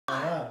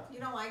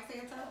like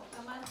Santa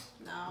that much?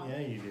 No. Yeah,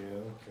 you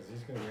do, because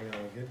he's going to bring all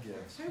the good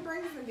gifts. Who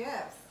brings the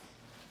gifts?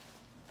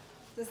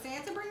 Does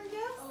Santa bring the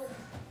gifts?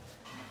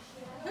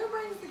 Who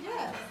brings the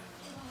gifts?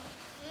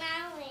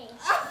 Mommy.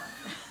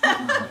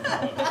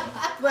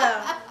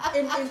 Well,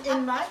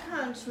 in my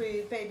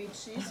country, baby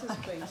Jesus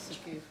brings the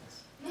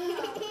gifts. You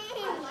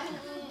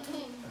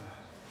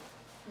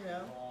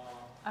know?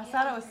 I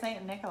thought it was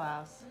Saint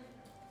Nicholas.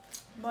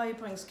 Well, he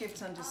brings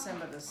gifts on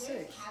December the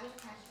 6th.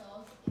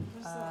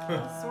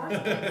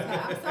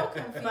 I'm so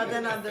confused. But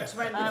then on the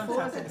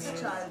 24th, it's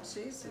confused. Child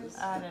Jesus.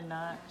 I did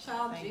not.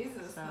 Child think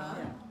Jesus, so. huh?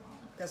 Yeah.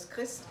 Das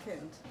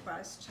Christkind,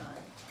 Christ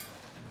child.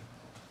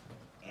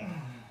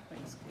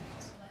 Brings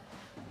gifts.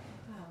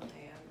 Oh,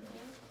 man.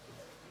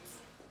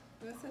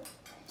 What's it?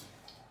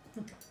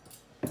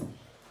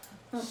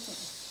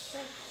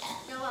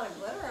 Got a lot of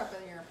glitter up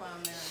in your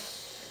phone there.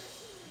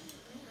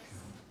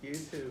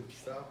 YouTube,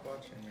 stop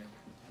watching it.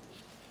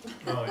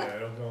 Oh, yeah,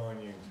 it'll go on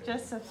YouTube.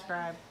 Just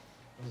subscribe. I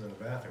was in the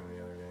bathroom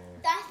the other day.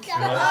 That's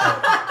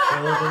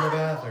Philip in the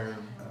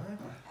bathroom.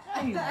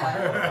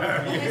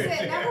 Is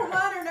it number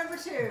 1 or number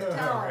 2?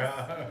 Tell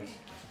us.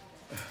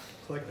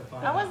 Click to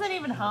find I wasn't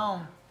even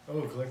home.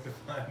 Oh, click to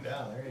find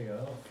out. There you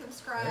go.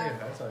 Subscribe. There,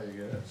 that's how you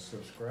get it.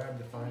 Subscribe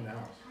to find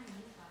out.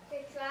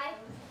 Subscribe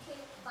to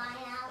find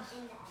out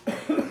in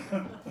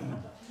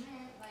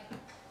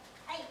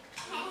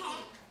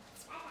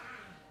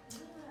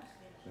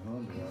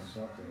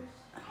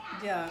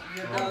Yeah,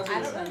 your I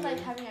elders don't and like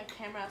you. having a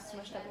camera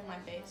smushed up in my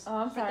face. Oh,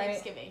 I'm for sorry.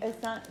 Thanksgiving.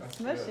 It's not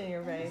smushed in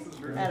your face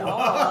at all,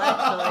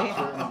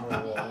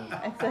 actually.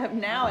 Except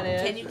now it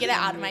is. Can you get it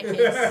out of my face?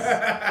 Be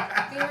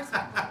respectful.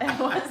 It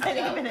wasn't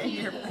even in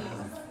your face.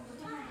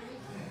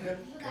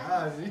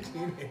 God, these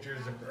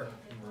teenagers are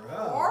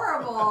rough.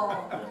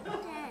 Horrible.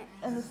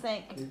 In the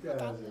sink. You guys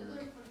are.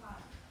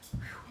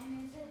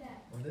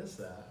 What is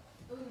that?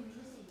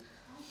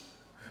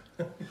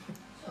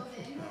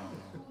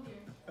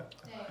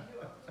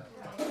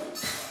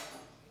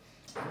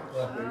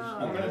 Look,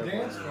 I'm gonna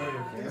dance for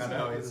you. I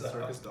know, he's a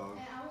circus dog.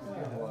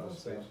 A lot of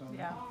space.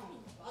 Yeah.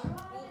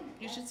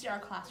 You should see our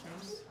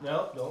classrooms.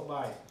 Nope, don't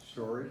bite.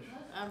 Storage.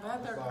 I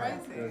bet they're Bye.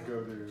 crazy.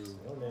 Go to.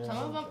 Oh, man. Some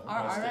of them are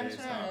our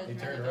internet He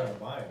is turned really around good. and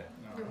bite it.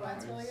 Your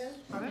butt's really good?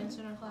 Our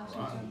internet classes.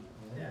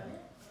 Yeah.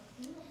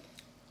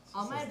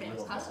 All my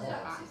advanced classes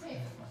are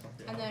fine.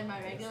 And then my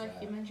regular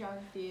human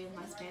geography,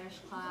 my Spanish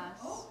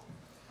class.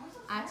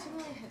 I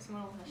accidentally hit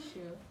someone with a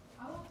shoe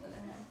in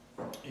their head.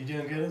 You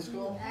doing good in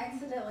school?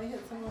 Accidentally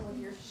hit someone with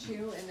your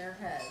shoe in their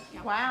head.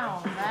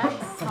 Wow,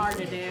 that's hard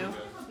to do.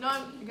 No,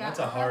 I'm. That's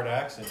a hard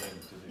accident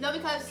to do. No,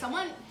 because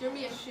someone threw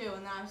me a shoe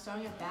and then I was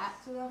throwing it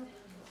back to them.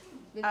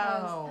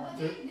 Because, Oh.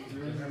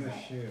 Threw him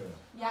a shoe.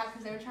 yeah,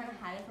 because they were trying to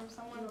hide it from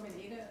someone.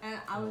 And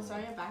I was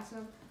throwing it back to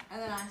them,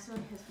 and then I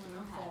accidentally hit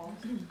someone in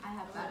the head. I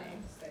have bad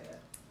aim.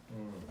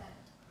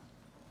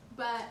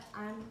 But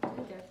I'm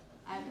doing good.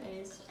 I have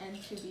A's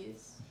and 2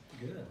 B's.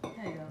 Good. There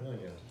you go. Really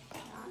good.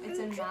 It's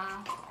in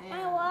math I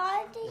and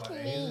want to What, A's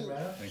in leave.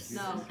 math?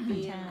 no, B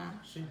in math.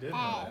 She did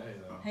know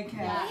that, though. Hey, We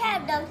Kat.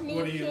 have those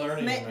What are you learning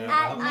in May-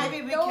 math?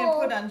 Maybe we can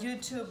put on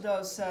YouTube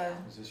those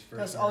Is this first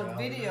those year old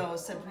algebra?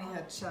 videos that we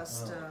had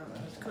just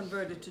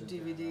converted to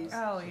DVDs.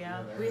 Oh,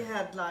 yeah. We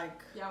had like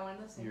Yeah, one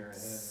of the same. You're ahead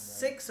in that.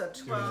 6 or Doing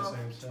the 12,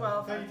 same stuff.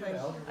 12 I think.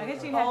 I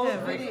guess you Old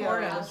have to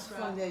record videos them.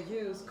 from their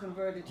youth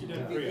converted to You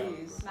did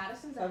DVDs.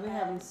 Madison's But we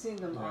ahead. haven't seen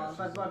them all.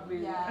 But what we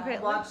Yeah. Okay,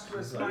 watched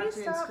was Will you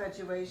Martin's stop?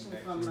 graduation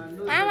from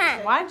Louisville Mama.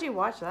 Tech. Why did you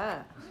watch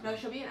that? No,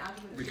 she'll be in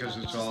algebra. Because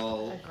it's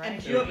all.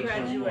 And your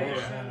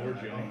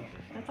graduation.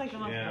 That's like the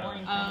most Yeah.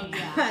 boring Oh, thing.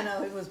 yeah. I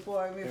know, it was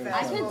boring. We I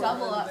fast can forward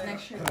double a little up bit.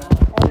 next year.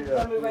 And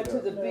when we went to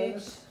the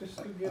beach Just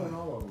keep getting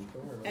all of them.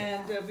 Don't worry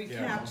about it. and we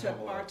captured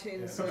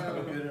Martin's Get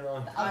it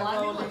on. A lot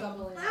of people rolling.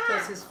 doubling.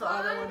 was his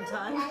father one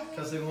time.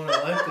 Because they want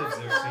electives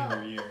their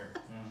senior year.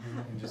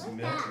 And just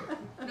milk it.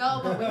 No,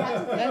 but we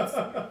have to That's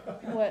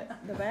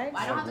what, the bag?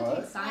 I don't have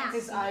to take science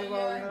His eye senior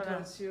rolling year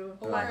towards you.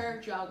 or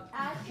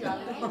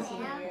geography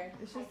senior year.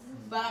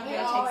 But I'm We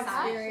gonna all take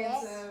science.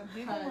 experience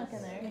You can look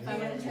in there. If I'm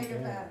gonna take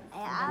Yeah. a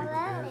I'm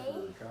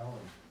ready.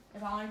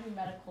 if I want to do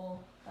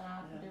medical, then I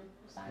have to do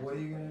science. What are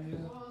you going to do?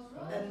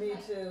 And me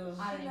too.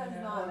 I don't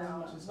even not know.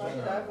 know. Why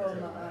did I roll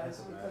my eyes?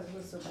 Because it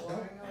was so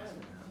boring.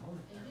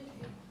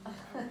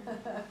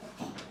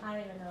 I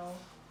don't even know.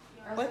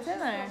 What's in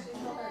there? She's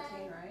still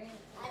 13, right?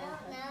 I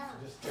don't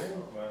know. Just turn.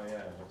 Well,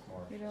 yeah, what's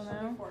more? You don't She'll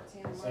be know?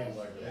 14. Seems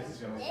like it. This is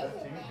gonna be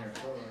 15 here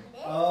shortly.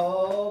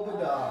 Oh, the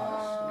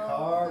dogs.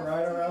 Car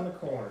right around the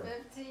corner.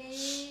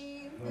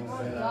 15.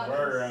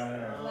 Bird around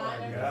there.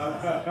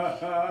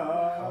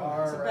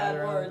 Car It's a right bad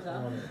around word, the huh?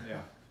 corner. Yeah.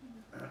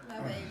 My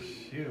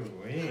baby.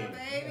 Shoo-wee. My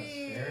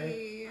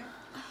baby.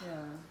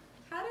 Yeah.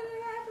 How did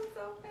it happen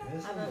so fast?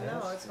 Isn't I don't that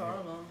know. It's scary?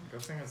 horrible.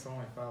 Good thing it's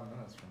only 5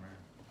 minutes from here.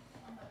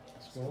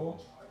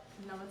 School?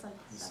 No, it's like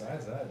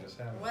Besides that, just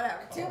having.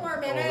 Whatever. 2 more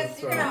minutes.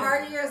 You're gonna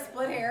argue your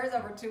split hairs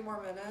over 2 more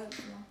minutes.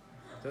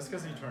 Just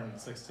because you turn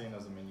 16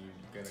 doesn't mean you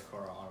get a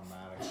car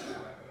automatically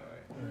right away.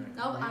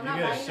 No, but I'm You not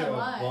gotta riding show the a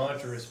bus.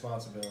 bunch of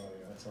responsibility.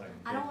 That's like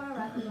I don't want to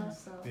ride the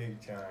bus though.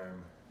 big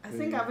time. I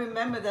think I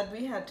remember that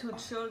we had 2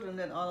 children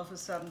that all of a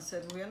sudden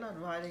said, we're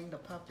not riding the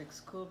public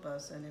school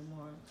bus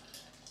anymore.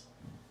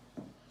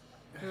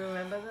 Do you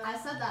remember that? I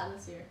said that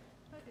this year.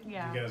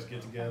 Yeah. You guys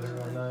get together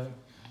one night?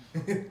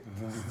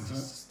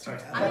 Just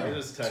text. I mean- They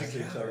just text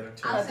each other.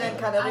 But then, I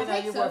Katarina,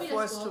 take you were Sophie to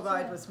forced to school,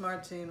 ride too. with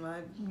Martin,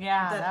 right?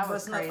 Yeah, That that,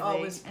 was was not crazy.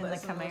 always In the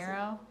pleasant, was it?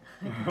 Camaro.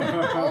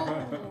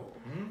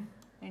 Hmm?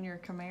 In your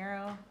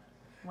Camaro.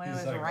 When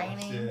He's it was like,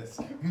 raining.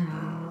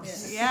 "Watch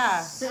this."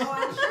 Yeah. Oh,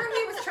 I'm sure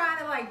he was trying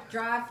to like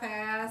drive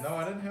fast. No,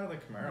 I didn't have the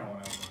Camaro when I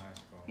was in high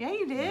school. Yeah,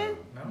 you did.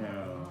 No, I did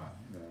not.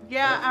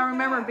 Yeah, I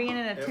remember being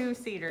in a It-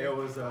 2-seater. It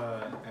was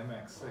a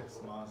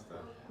MX-6 Mazda,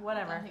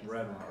 Whatever.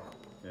 red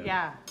one.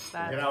 Yeah.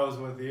 And That. I was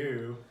with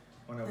you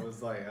when it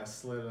was like I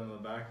slid into the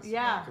back of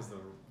Yeah. because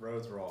the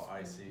roads were all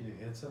icy. You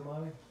hit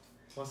somebody?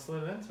 Well, I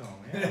slid into him.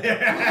 Yeah.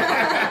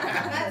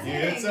 That's You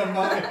it. hit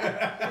somebody?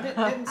 Didn't But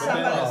then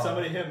somebody?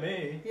 somebody hit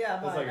me. Yeah,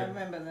 It was but like I a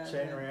remember that.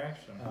 chain yeah.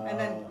 reaction. And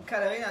then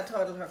Katarina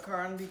totaled her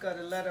car, and we got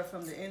a letter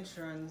from the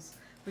insurance.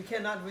 We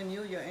cannot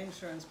renew your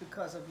insurance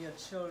because of your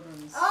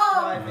children's Oh,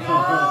 driving. Oh,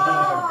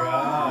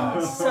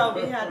 God. So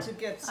we had to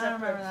get I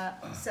remember separate,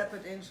 that.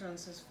 separate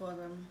insurances for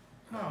them.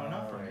 No,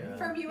 not for me.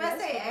 From Yes,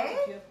 for USAA?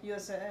 both of you.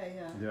 USAA,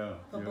 yeah. Yeah.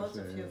 For both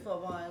of you for a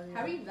while. Yeah.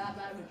 How are you that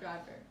bad of a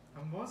driver?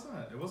 It wasn't.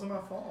 It wasn't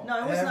my fault. No,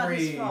 it was not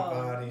his fault.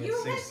 Everybody You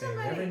at hit 16,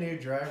 somebody. every new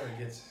driver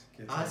gets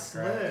I that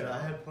slid. crash.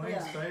 I had plenty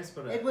of Yeah. space,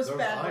 but It was there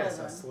bad was ice.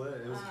 I weather.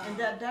 slid. It was. And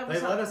that They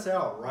was let us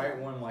out right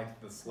when like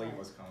the sleet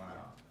was coming out.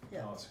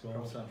 Yeah. Oh, it's From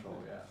cool. Central,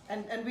 yeah.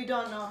 And we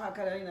don't know how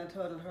Katarina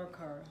totaled her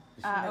car.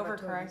 She never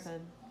told us.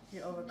 Overcorrected.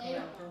 You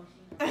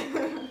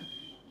overcorrected.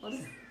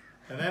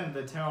 And then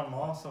the town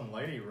mall, some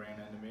lady ran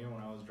into me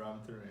when I was driving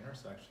through an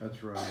intersection.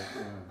 That's right,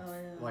 yeah. Oh yeah.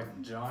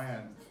 Like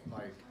giant,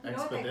 like You know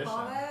what they expedition.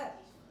 call that?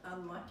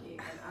 Unlucky.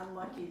 An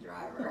unlucky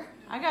driver.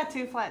 I got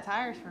 2 flat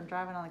tires from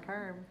driving on the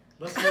curb.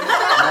 Let's hear.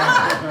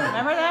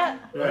 Remember that?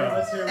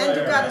 Let's hear And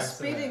you about got a your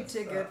speeding accidents.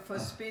 ticket for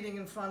speeding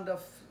in front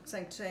of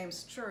St.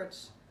 James Church,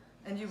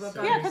 and you were.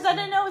 Yeah, because I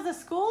didn't know it was a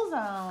school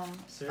zone.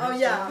 Seriously? Oh,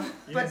 yeah, You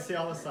but- didn't see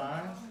all the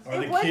signs? Are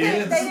It the wasn't.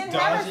 kids They didn't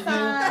have a dodging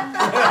sign.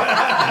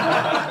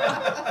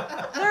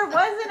 There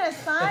wasn't a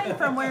sign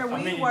from where we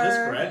I mean, you were.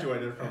 just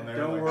graduated from there.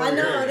 Don't like, worry. I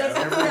know, a year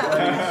that's- ago.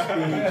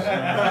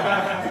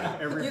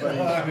 Everybody You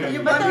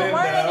speaks. But there wanted,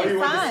 weren't any You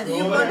went to signs. you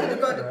school wanted to there?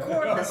 go to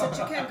court. I said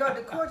you can't go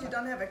to court. You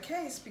don't have a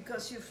case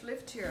because you've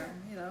lived here,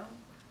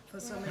 for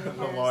so many years.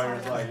 The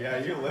lawyer's like, yeah,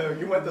 you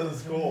went to the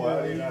school.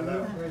 How do you not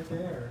know? Right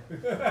there.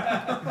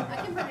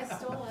 I can bring a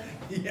stolen.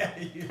 Yeah,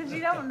 you Because you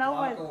don't know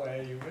walk what.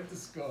 away. You went to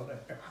school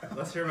there.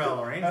 Let's hear about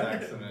Lorraine's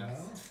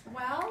accidents.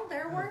 Well,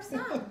 there were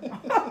some.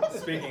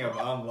 Speaking of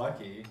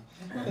unlucky,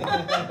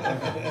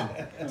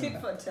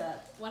 Tit for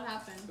tat. What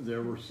happened?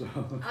 There were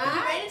some.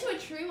 I ran into a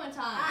tree one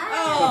time.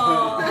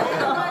 Oh,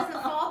 it was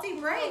a faulty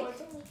brake.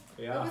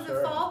 yeah, It was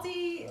sure. a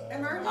faulty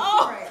emergency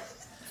Oh. brake.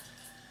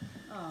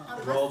 Oh. On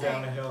the Roll Mustang.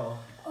 down the hill.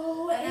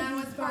 Oh, And I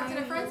was parked at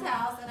a friend's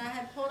house, and I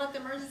had pulled up the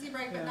emergency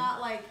brake, but Yeah.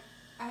 not like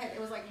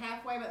it was like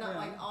halfway, but not Yeah.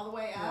 like all the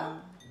way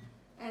up.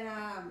 And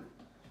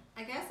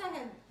I guess I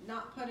had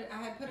not put it. I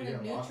had put You it in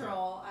didn't lock it.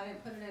 neutral. I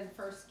didn't put it in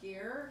first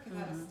gear because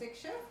I had a stick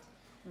shift,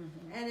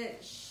 and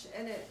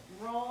it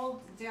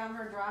rolled down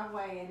her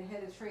driveway and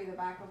hit a tree. The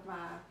back of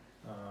my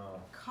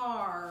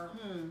car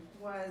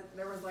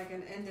there was like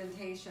an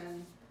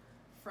indentation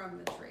from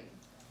the tree.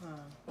 Wow.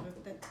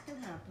 That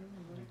can happen.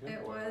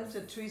 It was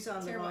The trees on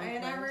the terrible, wrong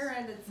and I place.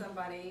 rear-ended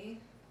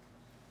somebody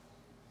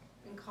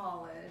in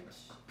college.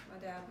 My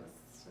dad was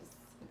just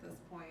at this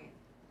point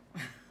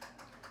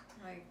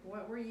like,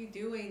 "What were you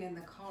doing in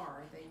the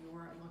car that you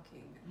weren't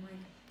looking?" I'm like,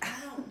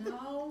 "I don't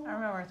know. I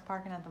remember I was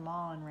parking at the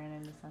mall and ran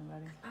into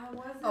somebody. I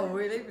wasn't." Oh,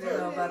 really? We didn't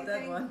know about that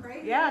anything one.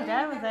 crazy. Yeah, I didn't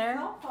Dad was have a there.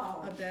 cell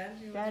phone. Oh, Dad,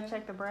 you Dad were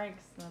checked the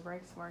brakes, and the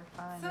brakes worked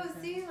fine. So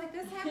see, like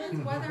this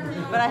happens whether or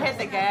not. But I hit a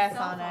the person gas has a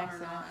cell on phone or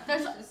accident. not.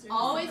 There's It's just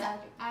always really-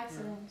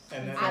 accidents.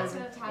 And then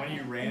Accidents when you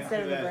happen. ran Instead through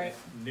of the that brake.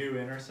 new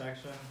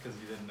intersection because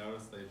you didn't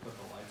notice they put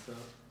the lights up.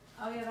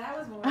 Oh yeah, that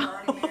was when we were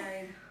already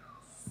married.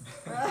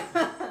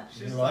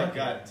 She's like like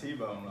got it.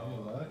 T-bone You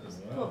all like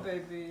it, Poor wow.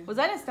 baby. Was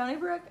that in Stony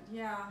Brook?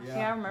 Yeah.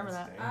 Yeah, I remember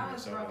that. I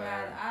was Dangerous real over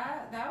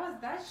bad. there.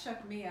 That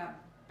shook me up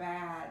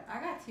bad. I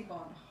got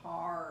T-boned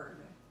hard.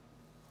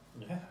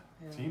 Yeah.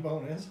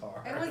 T-bone is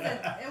hard. It was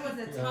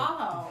a Yeah.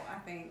 Tahoe, I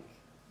think.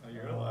 Oh,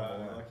 you're alive.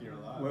 You're lucky you're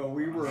alive. Well,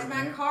 we were, And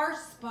my car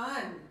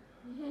spun.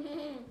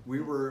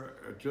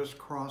 just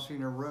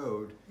crossing a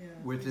road Yeah.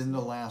 within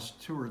the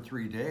last 2 or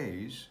 3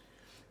 days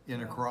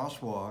in a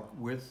crosswalk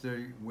with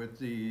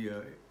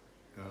the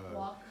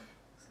Walk.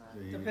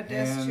 The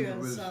pedestrian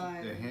hand was-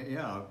 sign. the hand-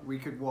 yeah, we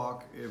could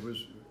walk. It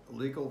was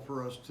legal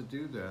for us to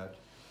do that.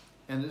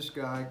 And this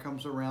guy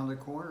comes around the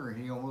corner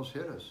and he almost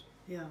hit us.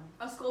 Yeah.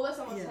 A school bus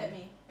almost Yeah. hit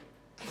me.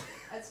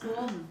 at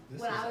school This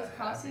when is I was a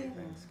crossing. happy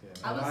Thanksgiving.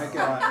 I was I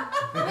got,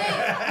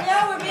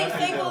 Yeah, we're being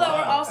thankful that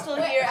we're all still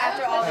here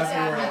after all this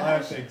Happy happened.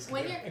 Alive Thanksgiving.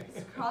 When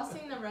you're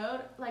crossing the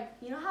road, like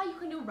you know how you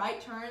can do right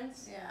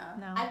turns. Yeah.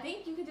 No. I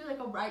think you could do like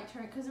a right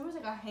turn because there was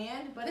like a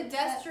hand, but it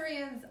said-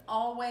 Pedestrians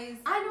always.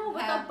 I know,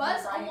 but have the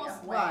bus the right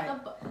almost of way. Right.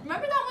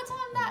 Remember that one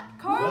time that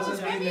car was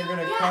Doesn't mean screaming? they're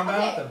gonna Yeah, come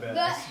okay. out the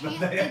bus.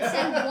 It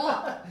said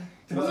walk.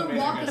 Doesn't mean they're gonna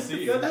walking. see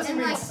That you. doesn't And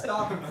mean like-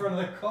 stop in front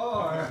of the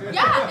car.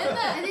 Yeah, and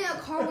And then a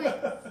car went.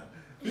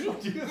 You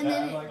do that. And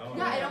then it- like,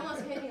 yeah, it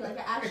almost hit me. Like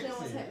it actually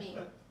almost hit me.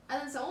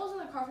 And then someone was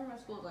in the car from our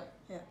school, like,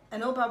 Yeah.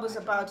 And Opa was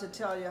about to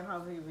tell you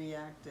how he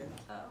reacted.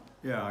 oh.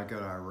 yeah, I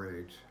got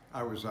irate.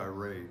 I was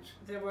irate.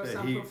 There were That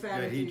some he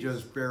profanities.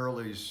 just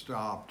barely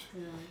stopped.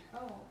 Yeah.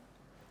 Oh.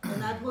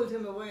 And I pulled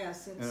him away. I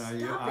said, And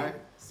 "Stop it."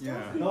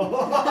 yeah.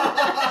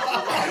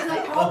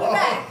 Like, hold it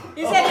back.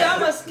 He said, "You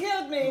almost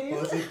killed me."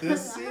 Was it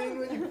this scene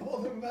when you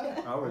pulled him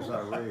back? I was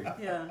irate.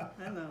 Yeah,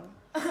 I know.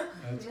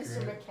 That's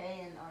Mr. great.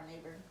 McKay and our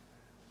neighbor.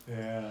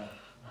 Yeah.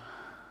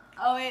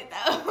 Oh wait,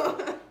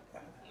 no.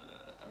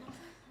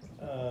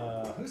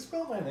 Who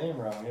spelled my name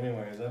wrong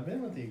anyways? I've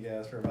been with you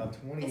guys for about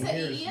 20 Is it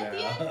years E at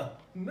the now.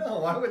 No,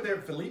 why would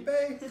there Felipe?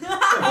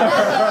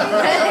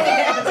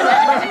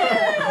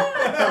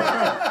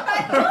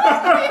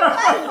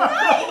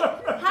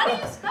 How do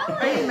you spell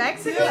it? Are you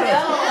Mexican?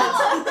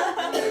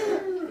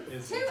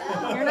 Is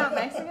You're not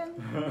Mexican?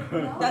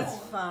 That's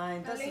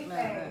fine. Doesn't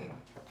matter.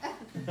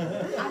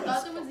 I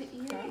thought there was an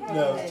E.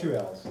 No, it's 2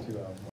 L's. 2 L's.